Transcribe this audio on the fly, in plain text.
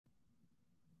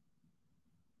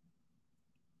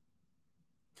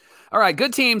All right,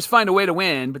 good teams find a way to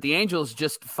win, but the Angels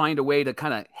just find a way to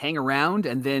kind of hang around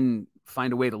and then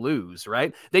find a way to lose,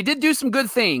 right? They did do some good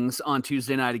things on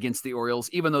Tuesday night against the Orioles,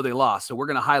 even though they lost. So we're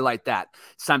going to highlight that.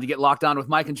 It's time to get locked on with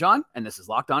Mike and John, and this is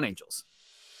Locked On Angels.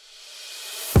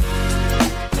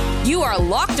 You are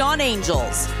Locked On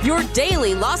Angels, your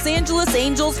daily Los Angeles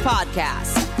Angels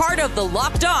podcast. Part of the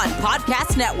Locked On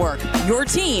Podcast Network, your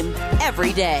team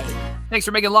every day. Thanks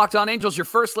for making Locked On Angels your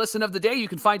first listen of the day. You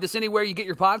can find us anywhere you get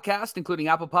your podcast, including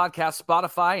Apple Podcasts,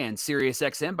 Spotify, and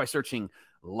SiriusXM by searching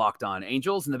Locked On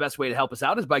Angels. And the best way to help us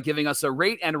out is by giving us a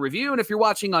rate and a review. And if you're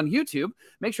watching on YouTube,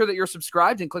 make sure that you're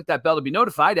subscribed and click that bell to be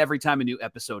notified every time a new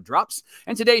episode drops.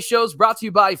 And today's show is brought to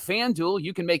you by FanDuel.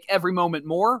 You can make every moment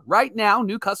more. Right now,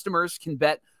 new customers can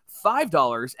bet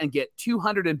 $5 and get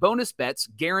 200 in bonus bets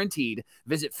guaranteed.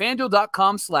 Visit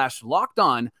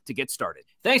FanDuel.com/lockedon to get started.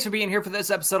 Thanks for being here for this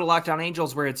episode of Locked On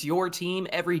Angels, where it's your team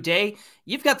every day.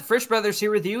 You've got the Frisch Brothers here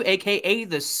with you, a.k.a.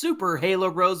 the Super Halo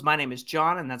Bros. My name is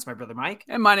John, and that's my brother Mike.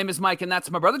 And my name is Mike, and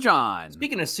that's my brother John.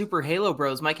 Speaking of Super Halo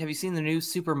Bros, Mike, have you seen the new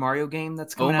Super Mario game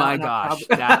that's coming out? Oh my gosh.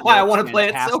 That I want to play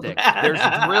it so bad. There's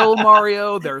Drill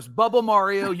Mario. There's Bubble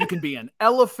Mario. You can be an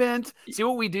elephant. See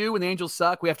what we do when the Angels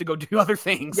suck? We have to go do other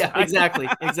things. Yeah, exactly.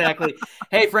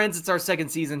 Hey, friends, it's our second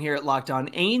season here at Locked On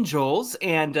Angels,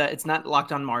 and it's not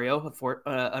Locked On Mario,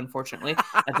 unfortunately,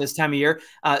 at this time of year.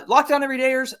 Locked On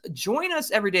Everydayers, join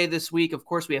us every day this week. Of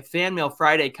course, we have Fan Mail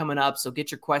Friday coming up, so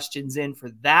get your questions in for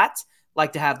that.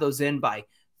 Like to have those in by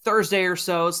Thursday or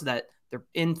so that they're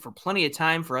in for plenty of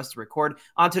time for us to record.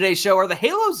 On today's show, are the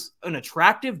Halos an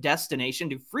attractive destination?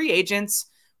 Do free agents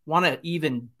want to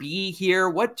even be here?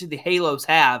 What do the Halos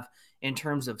have in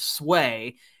terms of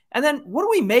sway? And then what do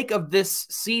we make of this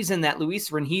season that Luis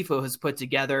Rengifo has put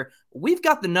together? We've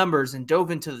got the numbers and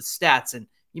dove into the stats, and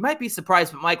you might be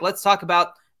surprised, but Mike, let's talk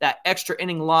about that extra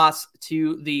inning loss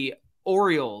to the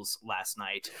Orioles last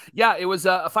night. Yeah, it was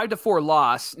a 5-4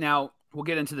 loss. Now, we'll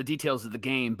get into the details of the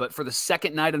game, but for the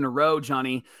second night in a row,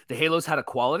 Johnny, the Halos had a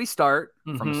quality start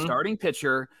from a starting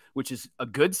pitcher, which is a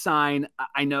good sign.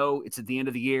 I know it's at the end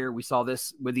of the year. We saw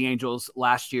this with the Angels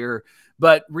last year,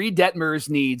 but Reid Detmers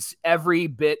needs every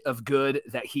bit of good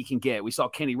that he can get. We saw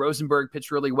Kenny Rosenberg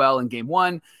pitch really well in game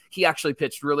one. He actually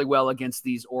pitched really well against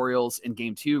these Orioles in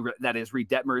game two. That is Reid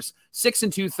Detmers, 6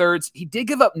 2/3. He did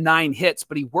give up 9 hits,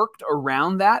 but he worked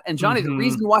around that. And Johnny, the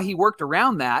reason why he worked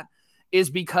around that is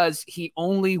because he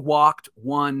only walked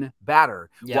one batter.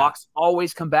 Yeah. Walks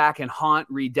always come back and haunt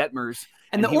Reid Detmers.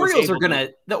 And the Orioles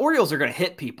are gonna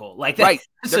hit people like that. Right.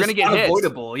 They're gonna get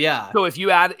unavoidable. Hits. Yeah. So if you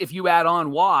add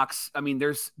on walks, I mean,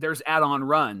 there's add-on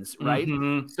runs, right?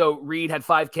 So Reid had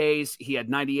 5 Ks. He had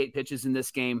 98 pitches in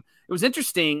this game. It was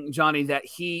interesting, Johnny, that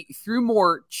he threw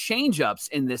more changeups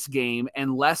in this game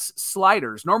and less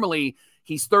sliders. Normally,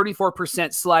 he's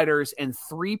 34% sliders and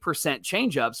 3%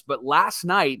 changeups, but last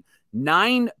night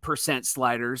 9%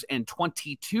 sliders and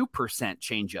 22%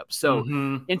 changeups.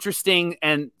 So interesting,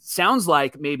 and sounds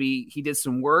like maybe he did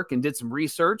some work and did some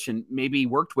research and maybe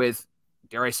worked with,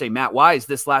 dare I say, Matt Wise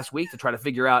this last week to try to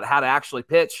figure out how to actually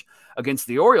pitch against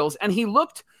the Orioles. And he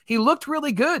looked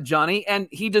really good, Johnny, and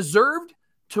he deserved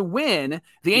to win.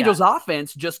 The Angels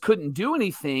offense just couldn't do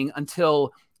anything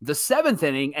until the 7th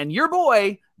inning, and your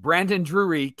boy Brandon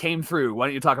Drury came through. Why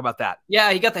don't you talk about that?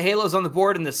 Yeah, he got the Halos on the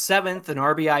board in the 7th, an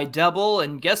RBI double,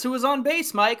 and guess who was on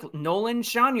base, Mike? Nolan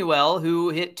Schanuel, who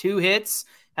hit 2 hits,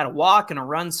 had a walk and a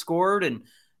run scored, and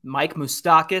Mike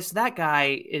Moustakas, that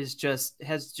guy has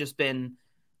just been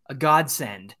a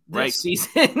godsend this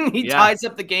season. He ties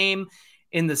up the game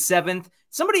in the 7th.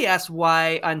 Somebody asked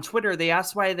why on Twitter. They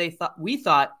asked why we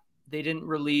thought they didn't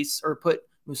release or put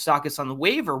Moustakas on the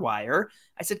waiver wire.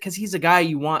 I said, because he's a guy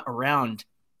you want around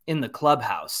in the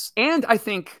clubhouse. And I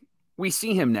think we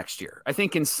see him next year. I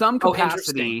think in some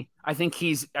capacity, I think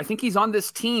he's on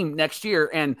this team next year.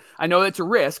 And I know it's a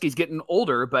risk. He's getting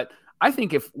older, but I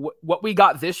think if what we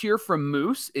got this year from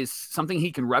Moose is something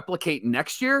he can replicate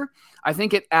next year, I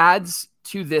think it adds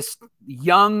to this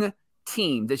young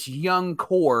team, this young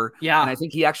core. Yeah. And I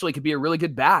think he actually could be a really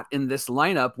good bat in this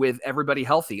lineup with everybody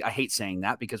healthy. I hate saying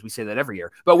that because we say that every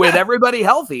year, but with everybody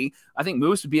healthy, I think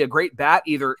Moose would be a great bat,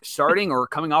 either starting or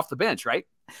coming off the bench, right?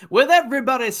 With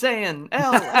everybody saying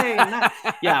LA.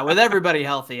 Yeah, with everybody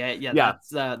healthy. That's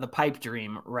the pipe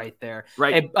dream right there.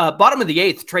 Right. Hey, bottom of the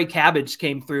 8th, Trey Cabbage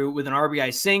came through with an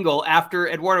RBI single after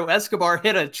Eduardo Escobar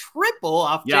hit a triple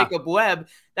off Jacob Webb.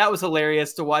 That was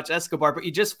hilarious to watch Escobar, but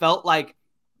you just felt like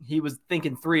he was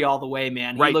thinking 3 all the way,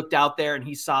 man. He looked out there and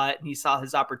he saw it, and he saw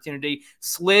his opportunity,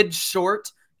 slid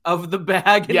short of the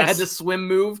bag and had to swim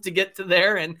move to get to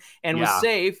there and was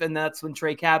safe. And that's when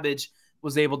Trey Cabbage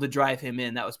was able to drive him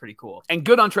in. That was pretty cool. And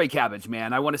good on Trey Cabbage,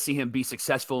 man. I want to see him be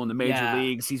successful in the major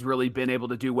leagues. He's really been able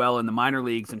to do well in the minor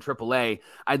leagues and AAA.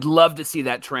 I'd love to see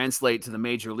that translate to the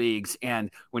major leagues.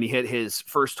 And when he hit his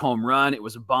first home run, it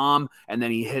was a bomb. And then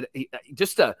he hit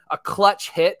just a clutch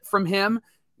hit from him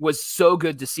was so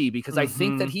good to see, because I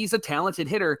think that he's a talented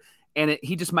hitter, and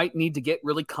he just might need to get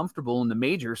really comfortable in the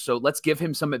majors. So let's give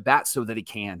him some at-bats so that he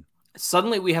can.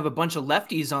 Suddenly we have a bunch of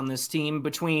lefties on this team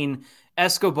between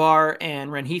Escobar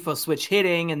and Rengifo switch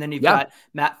hitting, and then you've got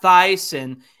Matt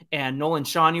Thaiss and Nolan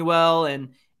Schanuel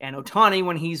and Ohtani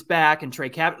when he's back, and Trey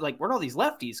Cabbage. Like, where'd all these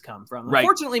lefties come from? Right.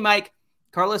 Unfortunately, Mike,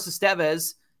 Carlos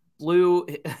Estevez blew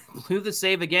the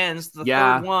save against the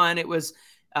third one. It was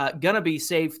gonna be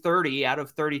save 30 out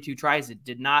of 32 tries. It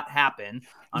did not happen.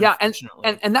 Yeah,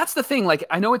 and that's the thing. Like,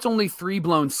 I know it's only 3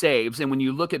 blown saves, and when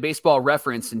you look at Baseball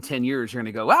Reference in 10 years, you're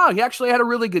going to go, wow, he actually had a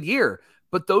really good year.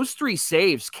 But those 3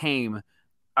 saves came,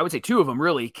 I would say 2 of them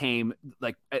really came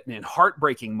like in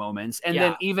heartbreaking moments. And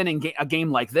then even in a game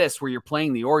like this where you're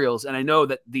playing the Orioles, and I know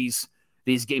that these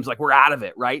games, like, we're out of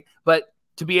it, right? But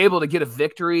to be able to get a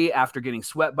victory after getting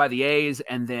swept by the A's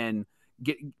and then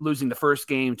losing the first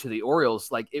game to the Orioles,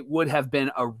 like, it would have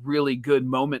been a really good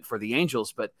moment for the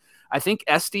Angels. But I think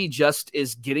Esty just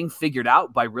is getting figured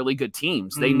out by really good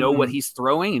teams. They know what he's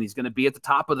throwing, and he's going to be at the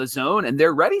top of the zone, and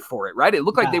they're ready for it, right? It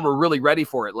looked like they were really ready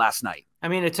for it last night. I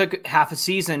mean, it took half a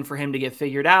season for him to get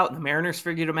figured out. The Mariners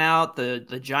figured him out. The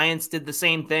Giants did the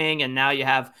same thing, and now you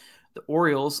have the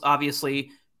Orioles,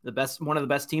 obviously one of the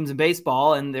best teams in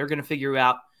baseball, and they're going to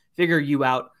figure you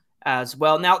out as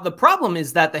well. Now, the problem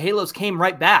is that the Halos came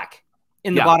right back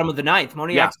in the bottom of the ninth.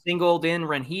 Moniak singled in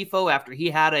Rengifo after he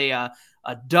had a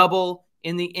double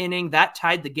in the inning. That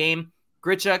tied the game.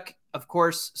 Grichuk, of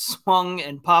course, swung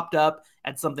and popped up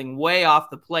at something way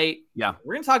off the plate. Yeah.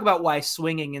 We're going to talk about why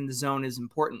swinging in the zone is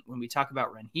important when we talk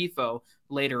about Rengifo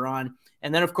later on.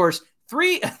 And then, of course,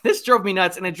 this drove me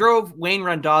nuts, and it drove Wayne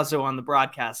Randazzo on the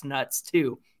broadcast nuts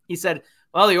too. He said,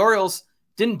 well, the Orioles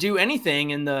didn't do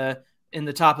anything in the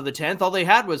top of the 10th. All they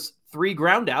had was 3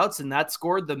 groundouts, and that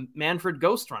scored the Manfred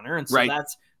Ghost Runner. And so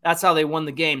that's how they won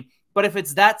the game. But if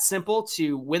it's that simple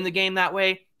to win the game that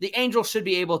way, the Angels should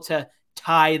be able to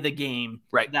tie the game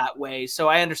that way. So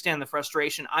I understand the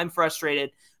frustration. I'm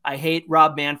frustrated. I hate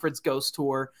Rob Manfred's Ghost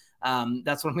Tour.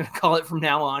 That's what I'm going to call it from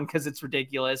now on, because it's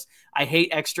ridiculous. I hate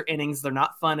extra innings. They're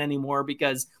not fun anymore,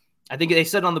 because I think they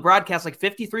said on the broadcast, like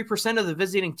 53% of the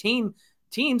visiting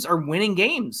teams are winning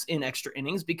games in extra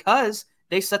innings because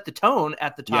they set the tone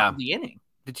at the top of the inning.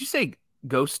 Did you say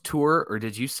Ghost Tour, or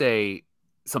did you say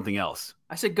something else?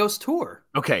 I said Ghost Tour.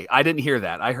 Okay, I didn't hear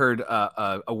that. I heard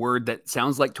a word that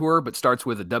sounds like tour but starts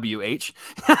with a WH.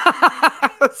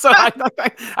 So I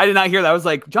did not hear that. I was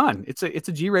like, John, it's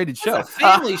a G-rated show. It's a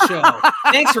family show.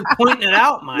 Thanks for pointing it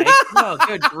out, Mike. Oh,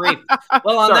 good grief.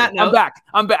 Well, on that note,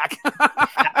 I'm back.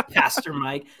 Pastor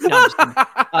Mike. No, I'm just kidding.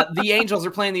 The Angels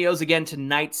are playing the O's again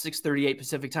tonight, 6:38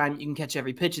 Pacific time. You can catch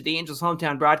every pitch at the Angels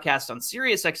hometown broadcast on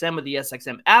SiriusXM with the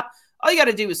SXM app. All you got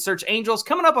to do is search Angels.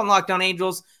 Coming up on Locked On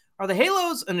Angels, are the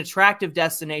Halos an attractive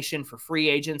destination for free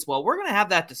agents? Well, we're going to have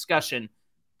that discussion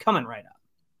coming right up.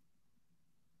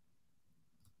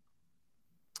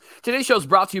 Today's show is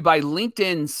brought to you by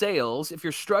LinkedIn Sales. If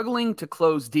you're struggling to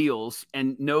close deals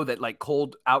and know that, like,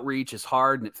 cold outreach is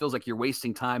hard and it feels like you're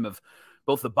wasting time of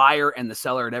both the buyer and the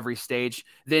seller at every stage,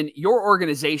 then your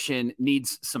organization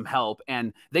needs some help,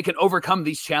 and they can overcome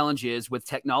these challenges with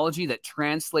technology that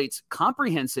translates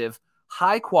comprehensive,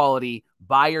 high-quality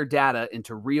buyer data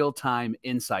into real-time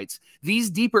insights. These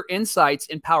deeper insights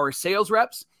empower sales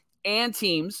reps and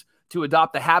teams to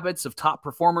adopt the habits of top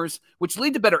performers, which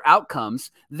lead to better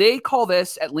outcomes. They call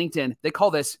this, at LinkedIn,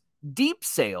 deep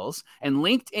sales, and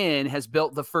LinkedIn has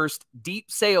built the first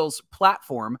deep sales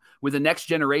platform with the next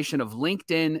generation of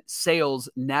LinkedIn Sales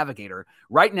Navigator.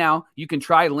 Right now, you can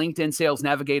try LinkedIn Sales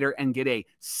Navigator and get a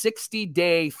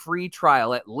 60-day free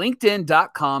trial at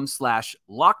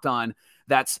linkedin.com/lockedon.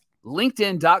 That's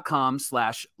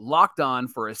linkedin.com/lockedon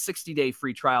for a 60-day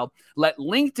free trial. Let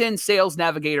LinkedIn Sales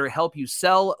Navigator help you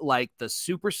sell like the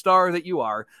superstar that you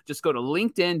are. Just go to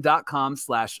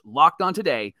linkedin.com/lockedon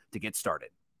today to get started.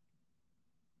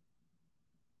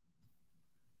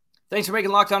 Thanks for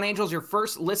making Locked On Angels your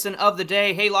first listen of the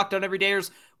day. Hey, Locked On Everydayers,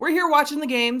 we're here watching the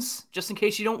games just in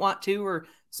case you don't want to, or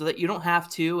so that you don't have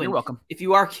to. And you're welcome. If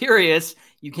you are curious,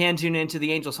 you can tune into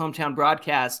the Angels hometown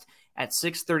broadcast at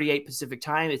 6:38 Pacific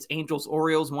time. It's Angels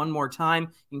Orioles one more time.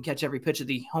 You can catch every pitch of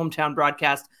the hometown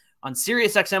broadcast on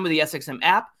SiriusXM with the SXM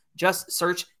app. Just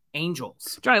search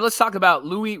Angels. Johnny, let's talk about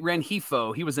Luis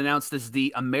Rengifo. He was announced as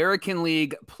the American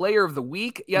League Player of the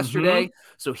Week yesterday.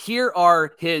 So here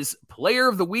are his Player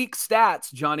of the Week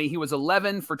stats, Johnny. He was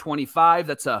 11 for 25.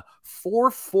 That's a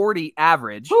 440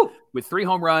 average with 3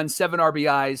 home runs, 7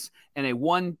 RBIs, and a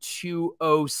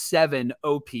 1.207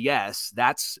 OPS.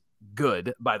 That's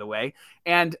good, by the way.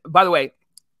 And by the way,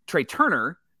 Trey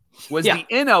Turner was the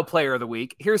NL Player of the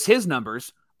Week. Here's his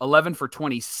numbers: 11 for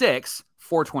 26,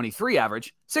 423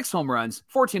 average, 6 home runs,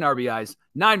 14 RBIs,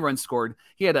 9 runs scored.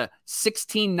 He had a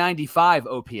 1695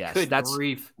 OPS. That's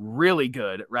really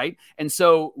good, right? And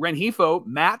so Rengifo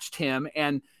matched him,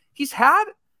 and he's had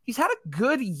a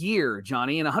good year,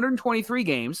 Johnny. In 123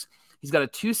 games, he's got a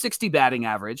 260 batting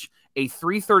average, a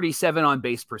 337 on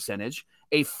base percentage,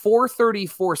 a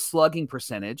 434 slugging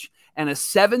percentage, and a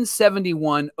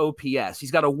 771 OPS.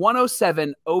 He's got a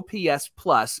 107 OPS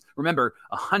plus. Remember,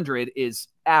 100 is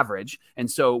average,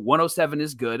 and so 107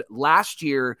 is good. Last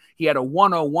year, he had a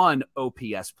 101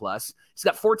 OPS plus. He's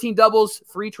got 14 doubles,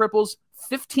 3 triples,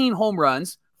 15 home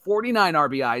runs, 49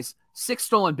 RBIs, 6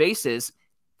 stolen bases,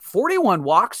 41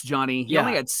 walks, Johnny. He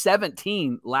only had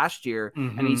 17 last year,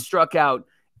 and he struck out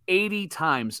 80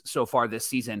 times so far this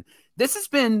season. This has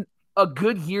been a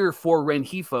good year for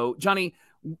Rengifo. Johnny,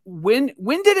 when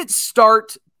did it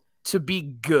start to be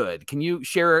good? Can you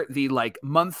share the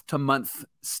month-to-month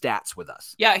stats with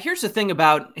us? Yeah, here's the thing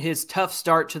about his tough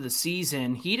start to the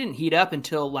season. He didn't heat up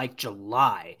until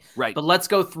July. Right. But let's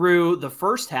go through the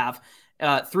first half.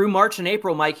 Through March and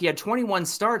April, Mike, he had 21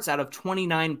 starts out of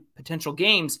 29 potential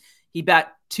games. He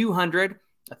bat 200,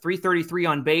 a 333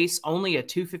 on base, only a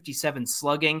 257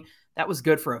 slugging. That was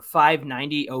good for a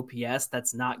 590 OPS.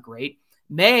 That's not great.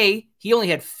 May, he only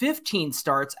had 15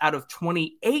 starts out of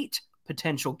 28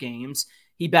 potential games.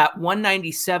 He bat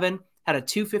 197, had a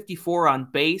 254 on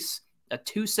base, a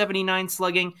 279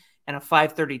 slugging, and a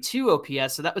 532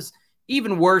 OPS. So that was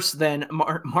even worse than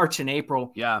March and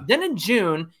April. Yeah. Then in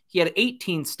June, he had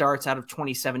 18 starts out of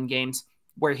 27 games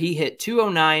where he hit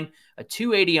 209, a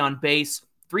 280 on base,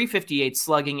 358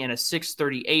 slugging, and a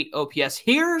 638 OPS.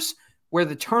 Here's where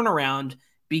the turnaround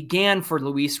began for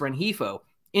Luis Rengifo.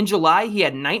 In July, he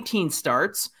had 19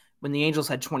 starts when the Angels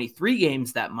had 23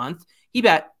 games that month. He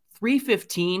bat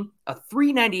 315, a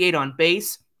 398 on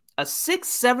base, a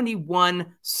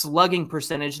 671 slugging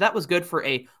percentage. That was good for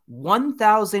a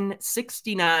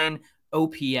 1,069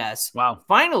 OPS. Wow.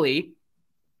 Finally,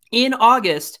 in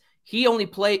August, he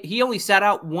only sat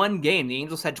out one game. The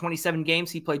Angels had 27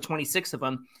 games. He played 26 of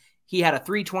them. He had a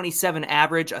 327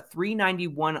 average, a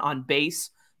 391 on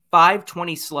base,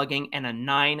 520 slugging, and a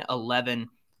 911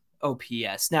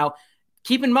 OPS. Now,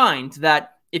 keep in mind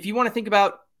that if you want to think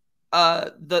about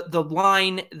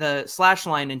the slash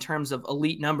line in terms of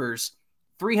elite numbers,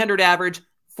 300 average,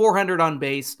 400 on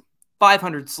base,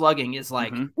 500 slugging is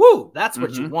woo, that's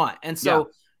what you want. And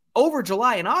so over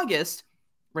July and August,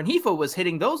 Rengifo was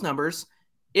hitting those numbers,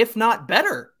 if not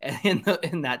better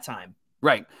in that time.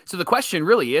 Right. So the question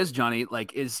really is, Johnny,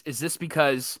 is this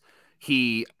because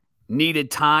he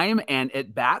needed time and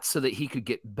at bats so that he could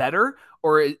get better,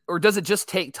 or does it just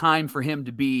take time for him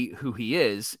to be who he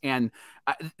is? And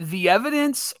the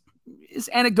evidence is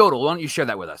anecdotal. Why don't you share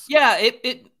that with us? Yeah,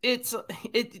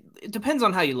 it depends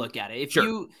on how you look at it. If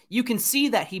you can see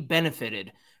that he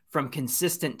benefited from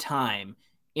consistent time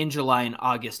in July and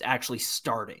August actually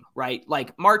starting, right?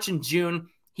 Like March and June,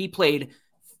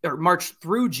 March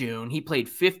through June, he played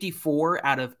 54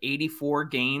 out of 84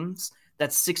 games.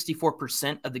 That's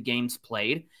 64% of the games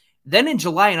played. Then in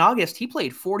July and August, he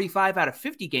played 45 out of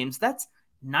 50 games. That's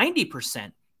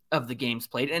 90% of the games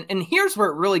played. And here's where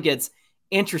it really gets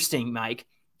interesting, Mike.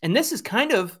 And this is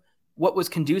kind of what was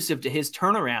conducive to his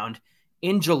turnaround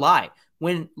in July.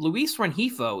 When Luis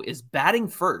Rengifo is batting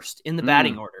first in the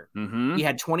batting order, he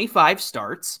had 25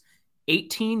 starts,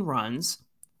 18 runs,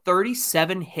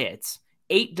 37 hits,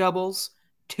 8 doubles,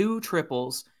 2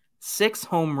 triples, 6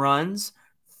 home runs,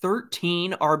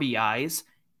 13 RBIs,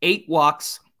 8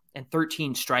 walks, and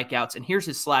 13 strikeouts. And here's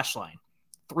his slash line: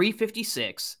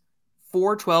 356,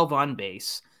 412 on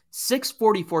base,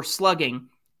 644 slugging,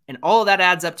 and all of that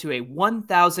adds up to a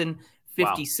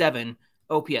 1,057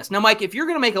 OPS. Now, Mike, if you're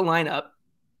going to make a lineup,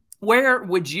 where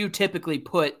would you typically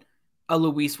put a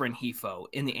Luis Rengifo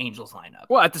in the Angels lineup?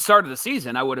 Well, at the start of the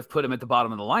season, I would have put him at the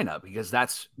bottom of the lineup because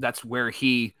that's where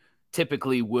he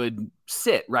typically would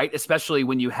sit, right? Especially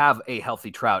when you have a healthy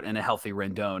Trout and a healthy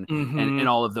Rendon and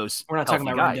all of those. We're not talking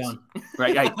about guys, Rendon,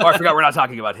 right? I forgot we're not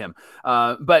talking about him.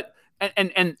 But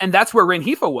that's where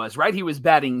Rengifo was, right? He was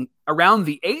batting around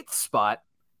the 8th spot,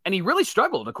 and he really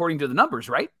struggled according to the numbers,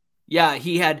 right? Yeah,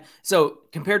 he had, so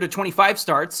compared to 25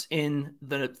 starts in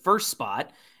the first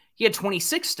spot, He had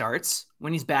 26 starts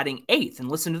when he's batting 8th. And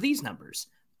listen to these numbers: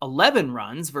 11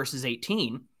 runs versus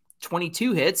 18,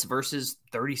 22 hits versus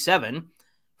 37,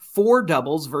 4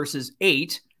 doubles versus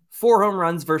 8, 4 home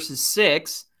runs versus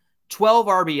 6, 12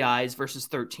 RBIs versus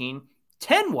 13,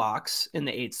 10 walks in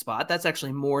the 8th spot. That's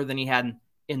actually more than he had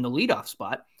in the leadoff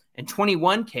spot, and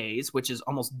 21 Ks, which is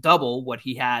almost double what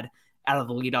he had out of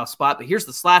the leadoff spot. But here's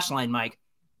the slash line, Mike: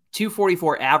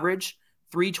 244 average,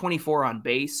 324 on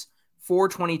base,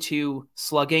 422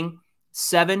 slugging,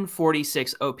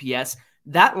 746 OPS.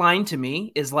 That line to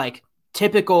me is like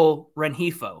typical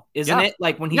Rengifo, isn't it?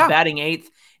 Like when he's batting 8th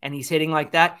and he's hitting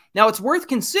like that. Now, it's worth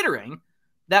considering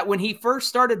that when he first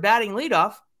started batting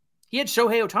leadoff, he had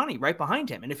Shohei Ohtani right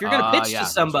behind him. And if you're going to pitch to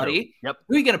somebody, who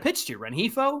are you going to pitch to,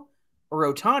 Rengifo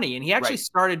or Ohtani? And he actually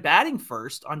started batting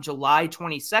first on July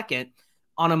 22nd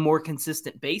on a more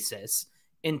consistent basis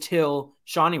until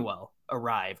Schanuel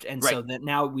arrived. And so that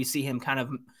now we see him kind of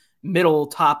middle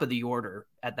top of the order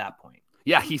at that point.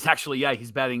 Yeah, he's actually,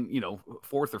 he's batting,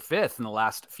 4th or 5th in the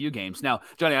last few games. Now,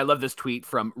 Johnny, I love this tweet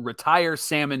from Retire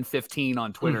Salmon 15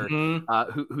 on Twitter,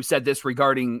 who said this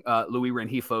regarding Luis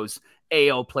Rengifo's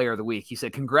AL Player of the Week. He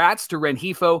said, "Congrats to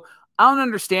Rengifo. I don't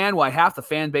understand why half the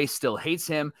fan base still hates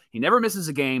him. He never misses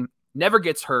a game, never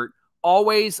gets hurt,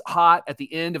 always hot at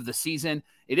the end of the season.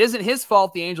 It isn't his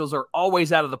fault the Angels are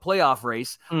always out of the playoff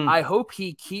race. I hope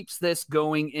he keeps this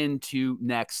going into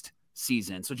next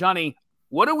season." So, Johnny,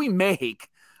 what do we make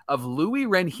of Luis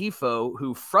Rengifo,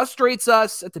 who frustrates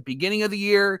us at the beginning of the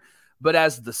year, but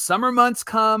as the summer months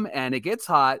come and it gets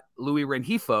hot, Luis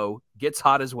Rengifo gets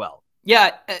hot as well?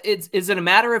 Yeah, is it a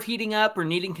matter of heating up or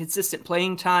needing consistent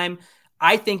playing time?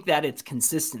 I think that it's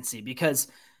consistency, because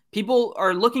people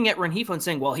are looking at Rengifo and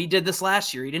saying, well, he did this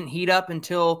last year. He didn't heat up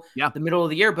until the middle of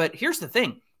the year. But here's the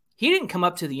thing. He didn't come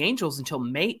up to the Angels until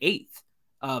May 8th.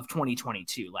 Of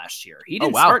 2022 last year. He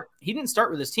didn't start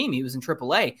with his team. He was in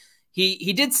AAA.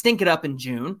 He did stink it up in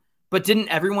June, but didn't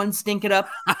everyone stink it up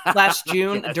last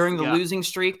June during the losing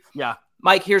streak? Yeah.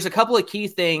 Mike, here's a couple of key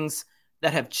things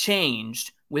that have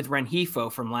changed with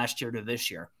Rengifo from last year to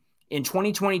this year. In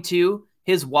 2022,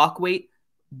 his walk rate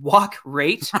was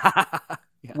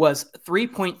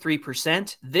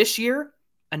 3.3%. This year,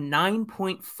 a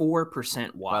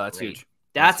 9.4% walk wow, that's rate. Huge.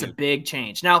 That's a big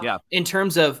change. Now, in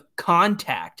terms of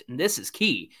contact, and this is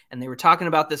key, and they were talking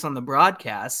about this on the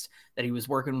broadcast that he was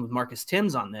working with Marcus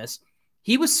Timms on this,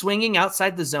 he was swinging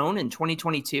outside the zone in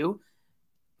 2022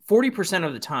 40%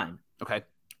 of the time. Okay.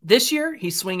 This year,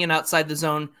 he's swinging outside the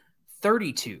zone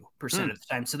 32% of the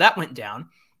time. So that went down.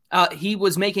 He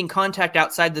was making contact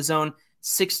outside the zone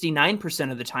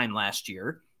 69% of the time last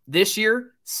year. This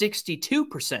year,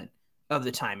 62% of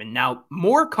the time. And now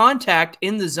more contact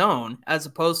in the zone as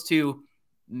opposed to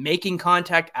making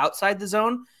contact outside the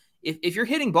zone. If you're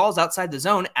hitting balls outside the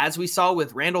zone, as we saw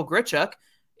with Randall Grichuk,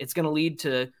 it's going to lead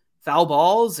to foul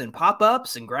balls and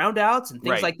pop-ups and ground outs and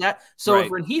things like that. So if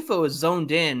Rengifo is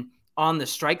zoned in on the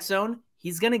strike zone,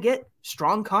 he's going to get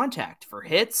strong contact for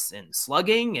hits and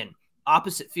slugging and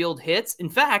opposite field hits. In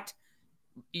fact,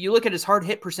 you look at his hard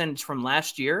hit percentage from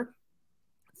last year,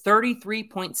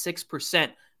 33.6%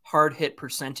 hard hit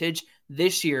percentage.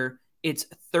 This year, it's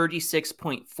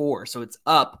 36.4. So it's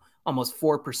up almost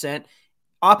 4%.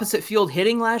 Opposite field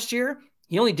hitting last year,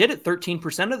 he only did it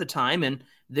 13% of the time. And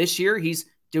this year, he's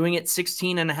doing it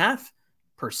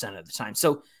 16.5% of the time.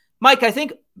 So, Mike, I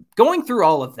think going through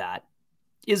all of that,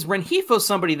 is Rengifo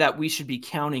somebody that we should be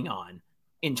counting on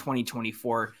in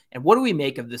 2024? And what do we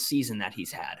make of the season that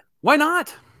he's had? Why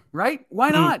not? Right?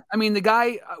 Why not? I mean, the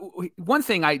guy, one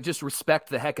thing, I just respect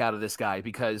the heck out of this guy,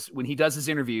 because when he does his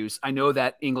interviews, I know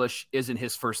that English isn't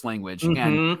his first language,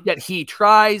 and yet he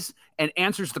tries and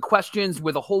answers the questions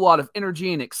with a whole lot of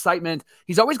energy and excitement.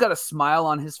 He's always got a smile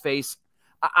on his face.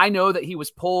 I know that he was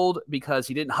pulled because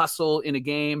he didn't hustle in a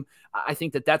game. I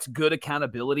think that that's good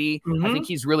accountability. I think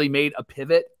he's really made a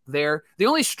pivot there. The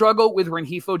only struggle with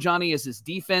Rengifo, Johnny, is his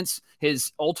defense.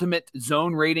 His ultimate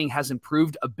zone rating has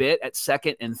improved a bit at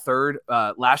second and third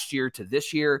last year to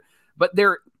this year. But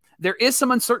there is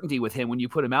some uncertainty with him when you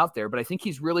put him out there. But I think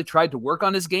he's really tried to work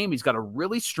on his game. He's got a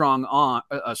really strong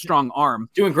arm.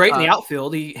 Doing great in the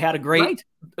outfield. He had a great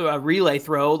relay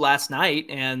throw last night,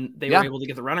 and they were able to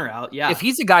get the runner out. Yeah. If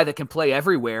he's a guy that can play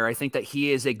everywhere, I think that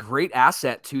he is a great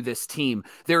asset to this team.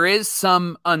 There is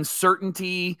some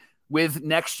uncertainty with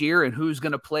next year and who's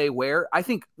going to play where. I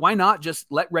think why not just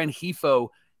let Rengifo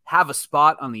have a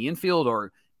spot on the infield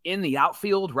or in the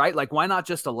outfield, right? Like, why not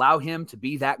just allow him to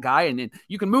be that guy? And then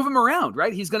you can move him around,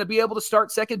 right? He's going to be able to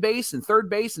start second base and third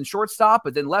base and shortstop,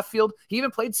 but then left field. He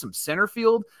even played some center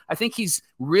field. I think he's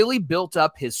really built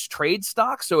up his trade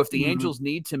stock. So if the Angels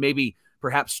need to maybe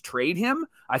perhaps trade him.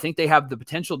 I think they have the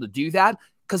potential to do that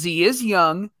because he is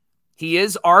young. He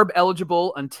is ARB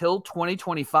eligible until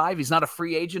 2025. He's not a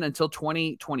free agent until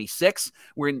 2026,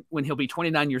 when he'll be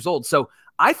 29 years old. So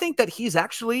I think that he's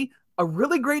actually a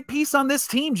really great piece on this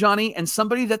team, Johnny, and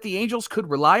somebody that the Angels could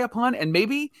rely upon. And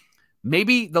maybe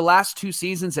the last 2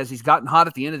 seasons, as he's gotten hot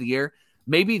at the end of the year,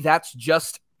 maybe that's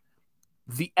just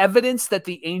the evidence that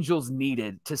the Angels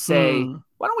needed to say,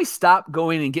 why don't we stop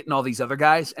going and getting all these other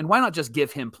guys, and why not just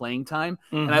give him playing time?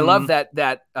 And I love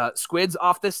that Squid's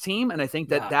off this team, and I think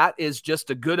that is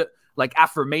just a good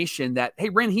affirmation that, hey,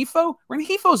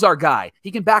 Rengifo's our guy.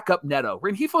 He can back up Neto.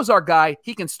 Rengifo's our guy.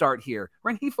 He can start here.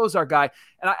 Rengifo's our guy.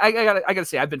 And I gotta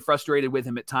say, I've been frustrated with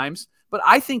him at times, but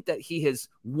I think that he has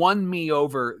won me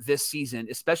over this season,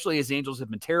 especially as Angels have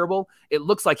been terrible. It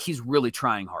looks like he's really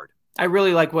trying hard. I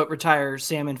really like what Retire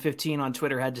Salmon 15 on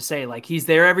Twitter had to say. Like, he's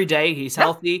there every day. He's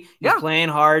healthy. He's playing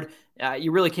hard.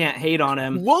 You really can't hate on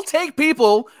him. We'll take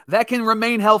people that can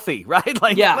remain healthy, right?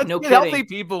 Let's get healthy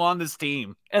people on this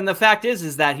team. And the fact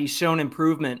is that he's shown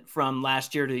improvement from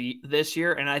last year to this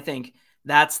year, and I think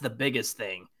that's the biggest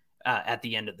thing at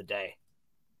the end of the day.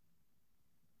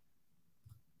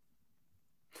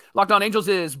 Locked On Angels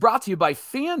is brought to you by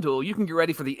FanDuel. You can get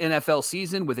ready for the NFL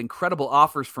season with incredible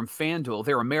offers from FanDuel.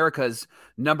 They're America's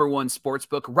 #1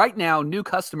 sportsbook. Right now, new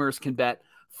customers can bet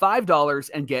 $5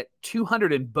 and get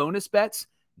 $200 in bonus bets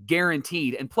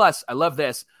guaranteed. And plus, I love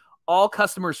this, all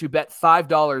customers who bet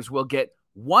 $5 will get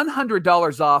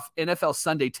 $100 off NFL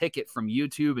Sunday Ticket from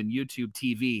YouTube and YouTube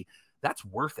TV. That's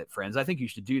worth it, friends. I think you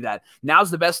should do that.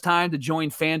 Now's the best time to join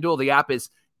FanDuel. The app is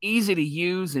easy to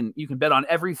use, and you can bet on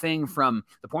everything from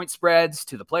the point spreads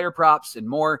to the player props and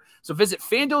more. So visit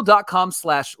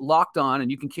FanDuel.com/lockedon, and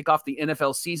you can kick off the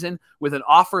NFL season with an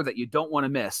offer that you don't want to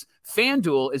miss.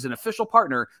 FanDuel is an official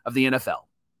partner of the NFL.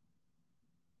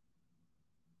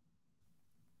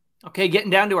 Okay, getting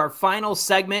down to our final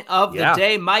segment of the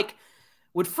day. Mike,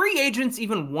 would free agents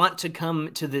even want to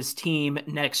come to this team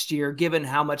next year, given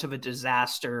how much of a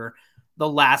disaster the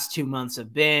last 2 months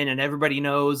have been, and everybody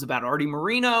knows about Artie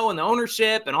Moreno and the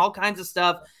ownership and all kinds of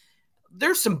stuff?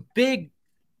 There's some big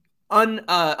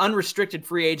unrestricted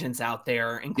free agents out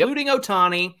there, including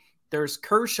Ohtani. There's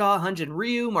Kershaw, Hyun-Jin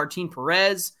Ryu, Martin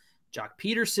Perez, Jock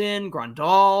Peterson,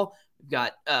 Grandal. We've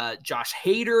got Josh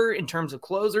Hader in terms of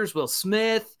closers, Will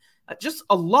Smith, just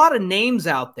a lot of names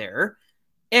out there.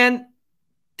 And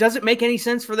does it make any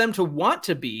sense for them to want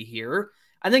to be here?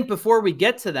 I think before we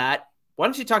get to that, why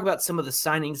don't you talk about some of the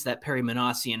signings that Perry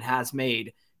Minasian has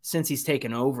made since he's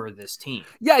taken over this team?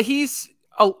 Yeah, he's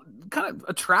kind of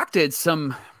attracted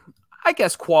some, I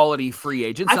guess, quality free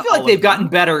agents. I feel like they've gotten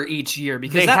better each year,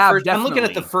 because I'm looking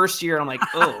at the first year and I'm like,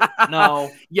 oh,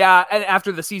 no. Yeah, and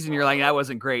after the season, you're like, that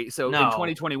wasn't great. So in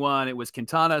 2021, it was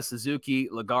Quintana, Suzuki,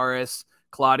 Lagares,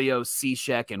 Claudio,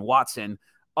 Cishek, and Watson.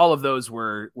 All of those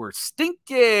were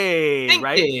stinky,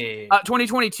 right?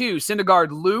 2022,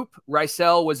 Syndergaard, Loop,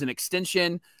 Rysel was an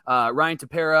extension. Ryan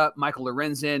Tepera, Michael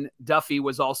Lorenzen, Duffy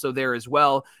was also there as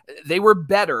well. They were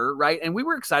better, right? And we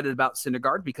were excited about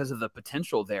Syndergaard because of the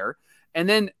potential there. And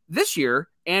then this year,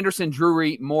 Anderson,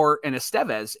 Drury, Moore, and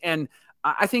Estevez. And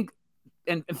I think,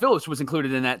 and Phillips was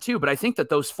included in that too, but I think that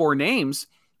those 4 names,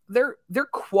 they're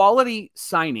quality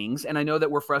signings. And I know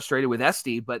that we're frustrated with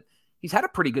Esty, but he's had a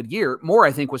pretty good year. Moore,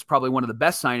 I think, was probably one of the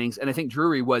best signings, and I think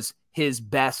Drury was his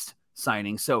best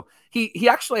signing. So he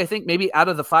actually, I think, maybe out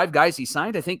of the 5 guys he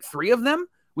signed, I think 3 of them,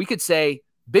 we could say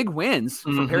big wins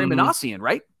from Perry Minasian,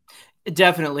 right?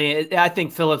 Definitely. I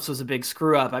think Phillips was a big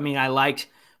screw up. I mean, I liked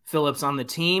Phillips on the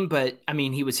team, but I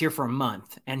mean, he was here for a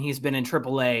month, and he's been in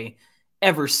AAA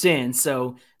ever since.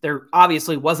 So there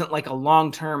obviously wasn't like a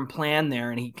long-term plan there,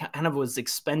 and he kind of was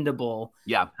expendable.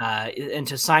 Yeah. And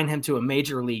to sign him to a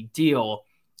major league deal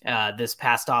this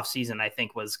past offseason, I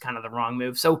think was kind of the wrong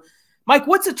move. So, Mike,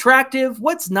 what's attractive?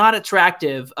 What's not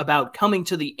attractive about coming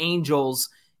to the Angels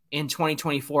in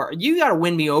 2024? You got to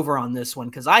win me over on this one,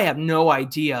 because I have no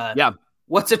idea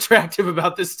what's attractive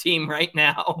about this team right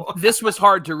now. This was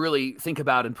hard to really think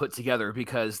about and put together,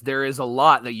 because there is a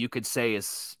lot that you could say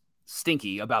is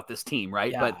stinky about this team,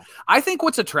 right? But I think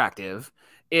what's attractive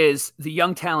is the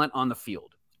young talent on the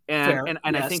field. And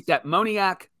I think that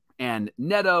Moniak and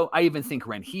Neto, I even think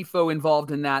Rengifo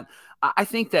involved in that. I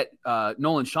think that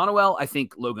Nolan Schanuel, I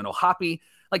think Logan O'Hoppe,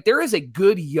 like there is a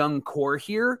good young core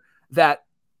here that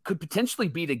could potentially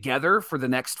be together for the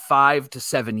next 5 to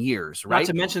 7 years, right? Not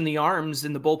to mention the arms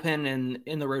in the bullpen and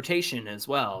in the rotation as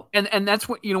well. And that's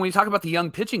what, when you talk about the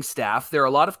young pitching staff, there are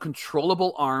a lot of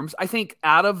controllable arms. I think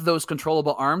out of those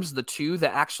controllable arms, the 2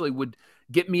 that actually would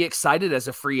get me excited as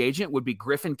a free agent would be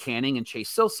Griffin Canning and Chase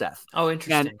Silseth. Oh,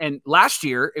 interesting. And last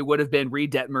year it would have been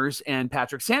Reid Detmers and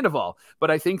Patrick Sandoval.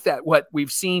 But I think that what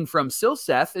we've seen from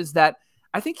Silseth is that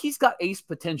I think he's got ace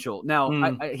potential.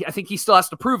 Now, I think he still has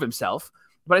to prove himself,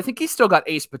 but I think he's still got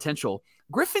ace potential.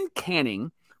 Griffin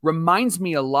Canning reminds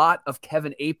me a lot of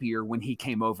Kevin Appier when he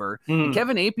came over. And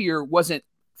Kevin Appier wasn't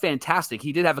fantastic.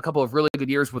 He did have a couple of really good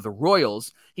years with the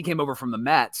Royals. He came over from the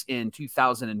Mets in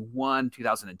 2001,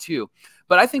 2002.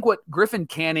 But I think what Griffin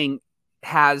Canning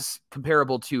has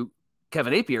comparable to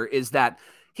Kevin Appier is that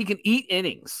he can eat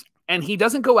innings, and he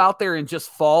doesn't go out there and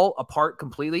just fall apart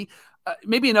completely.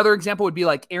 Maybe another example would be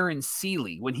like Aaron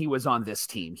Seeley when he was on this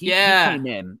team. He came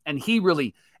in and he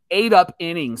really ate up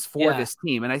innings for this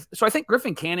team. And so I think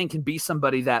Griffin Canning can be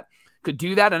somebody that could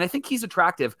do that. And I think he's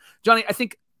attractive. Johnny, I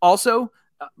think also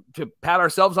to pat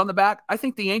ourselves on the back, I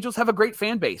think the Angels have a great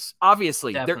fan base.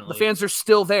 Obviously, the fans are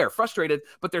still there, frustrated,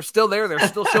 but they're still there. They're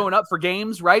still showing up for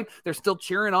games, right? They're still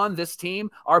cheering on this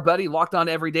team. Our buddy Locked On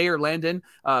Every Day, or Landon,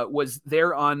 was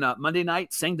there on Monday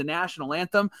night, sang the national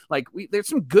anthem. Like, there's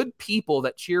some good people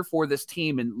that cheer for this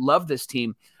team and love this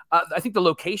team. I think the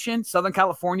location, Southern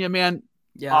California, man,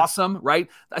 awesome, right?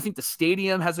 I think the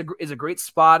stadium is a great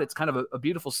spot. It's kind of a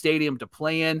beautiful stadium to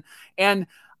play in. And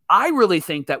I really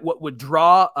think that what would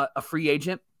draw a free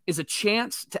agent is a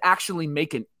chance to actually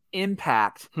make an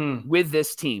impact with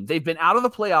this team. They've been out of the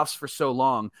playoffs for so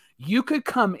long. You could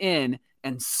come in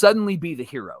and suddenly be the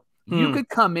hero. You could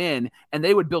come in and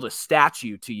they would build a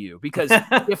statue to you, because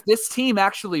if this team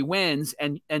actually wins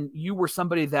and you were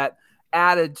somebody that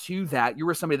added to that, you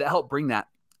were somebody that helped bring that,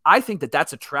 I think that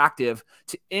that's attractive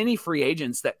to any free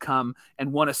agents that come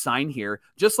and want to sign here.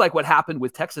 Just like what happened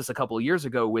with Texas a couple of years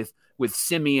ago with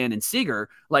Simeon and Seager.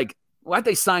 Like, why'd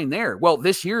they sign there? Well,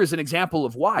 this year is an example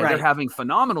of why. They're having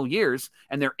phenomenal years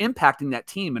and they're impacting that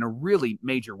team in a really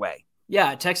major way.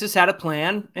 Yeah, Texas had a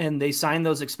plan and they signed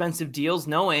those expensive deals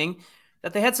knowing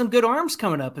that they had some good arms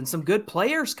coming up and some good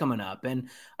players coming up. And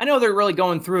I know they're really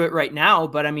going through it right now,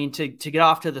 but I mean, to get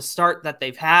off to the start that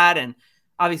they've had, and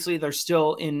obviously they're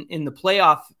still in the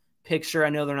playoff picture. I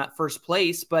know they're not first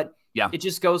place, but it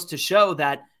just goes to show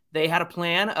that they had a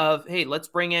plan of, hey, let's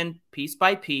bring in piece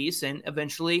by piece and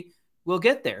eventually we'll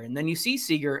get there. And then you see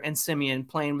Seager and Simeon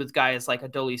playing with guys like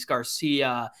Adolis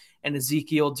Garcia and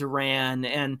Ezekiel Duran,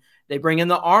 and they bring in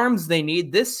the arms they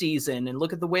need this season. And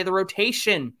look at the way the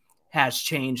rotation has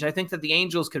changed. I think that the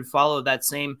Angels could follow that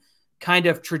same kind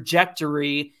of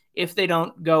trajectory if they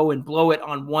don't go and blow it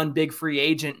on one big free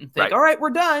agent and think, all right, we're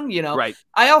done. You know,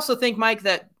 I also think, Mike,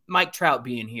 that Mike Trout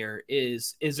being here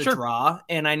is a draw.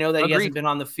 And I know that he hasn't been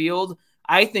on the field.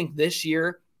 I think this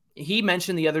year, he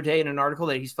mentioned the other day in an article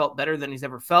that he's felt better than he's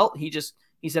ever felt. He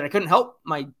said, I couldn't help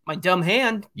my dumb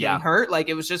hand getting hurt. Like,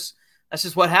 that's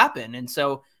just what happened. And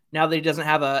so now that he doesn't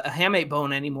have a hamate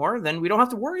bone anymore, then we don't have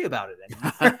to worry about it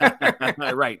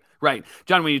anymore. Right.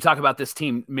 John, when you talk about this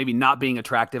team maybe not being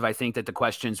attractive, I think that the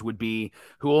questions would be,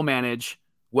 who will manage?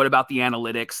 What about the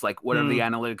analytics? Like, what are the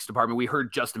analytics department? We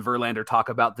heard Justin Verlander talk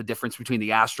about the difference between the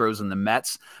Astros and the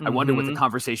Mets. I wonder what the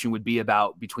conversation would be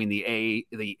about between the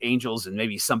Angels and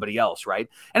maybe somebody else, right?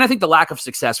 And I think the lack of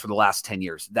success for the last 10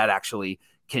 years, that actually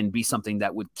can be something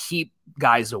that would keep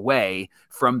guys away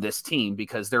from this team,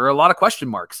 because there are a lot of question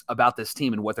marks about this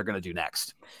team and what they're going to do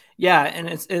next. Yeah, and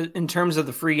it's in terms of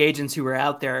the free agents who are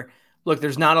out there, look,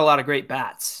 there's not a lot of great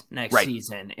bats next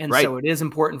season. And so it is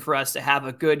important for us to have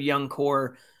a good young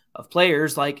core of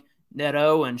players like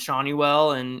Neto and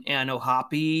Schanuel and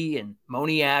Ohtani and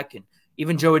Moniak and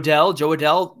even Joe Adell. Joe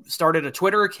Adell started a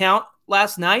Twitter account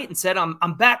last night and said,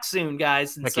 I'm back soon,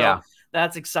 guys. And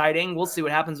that's exciting. We'll see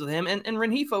what happens with him and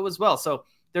Rengifo as well. So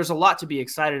there's a lot to be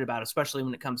excited about, especially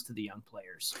when it comes to the young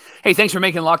players. Hey, thanks for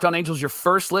making Locked On Angels your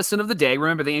first listen of the day.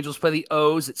 Remember, the Angels play the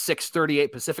O's at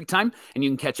 6:38 Pacific time, and you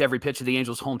can catch every pitch of the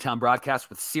Angels' hometown broadcast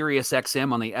with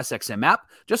SiriusXM on the SXM app.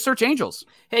 Just search Angels.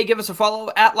 Hey, give us a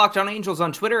follow at Locked On Angels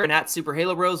on Twitter and at Super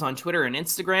Halo Bros on Twitter and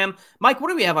Instagram. Mike, what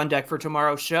do we have on deck for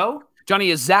tomorrow's show?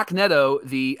 Johnny, is Zach Neto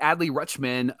the Adley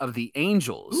Rutschman of the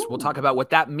Angels? Ooh. We'll talk about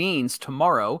what that means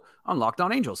tomorrow on Locked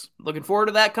On Angels. Looking forward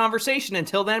to that conversation.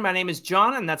 Until then, my name is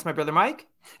John, and that's my brother Mike.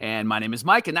 And my name is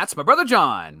Mike, and that's my brother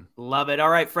John. Love it. All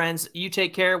right, friends, you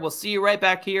take care. We'll see you right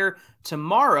back here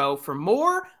tomorrow for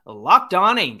more Locked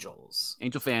On Angels.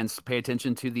 Angel fans, pay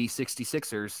attention to the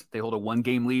 66ers. They hold a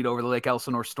one-game lead over the Lake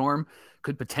Elsinore Storm.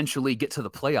 Could potentially get to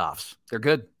the playoffs. They're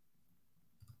good.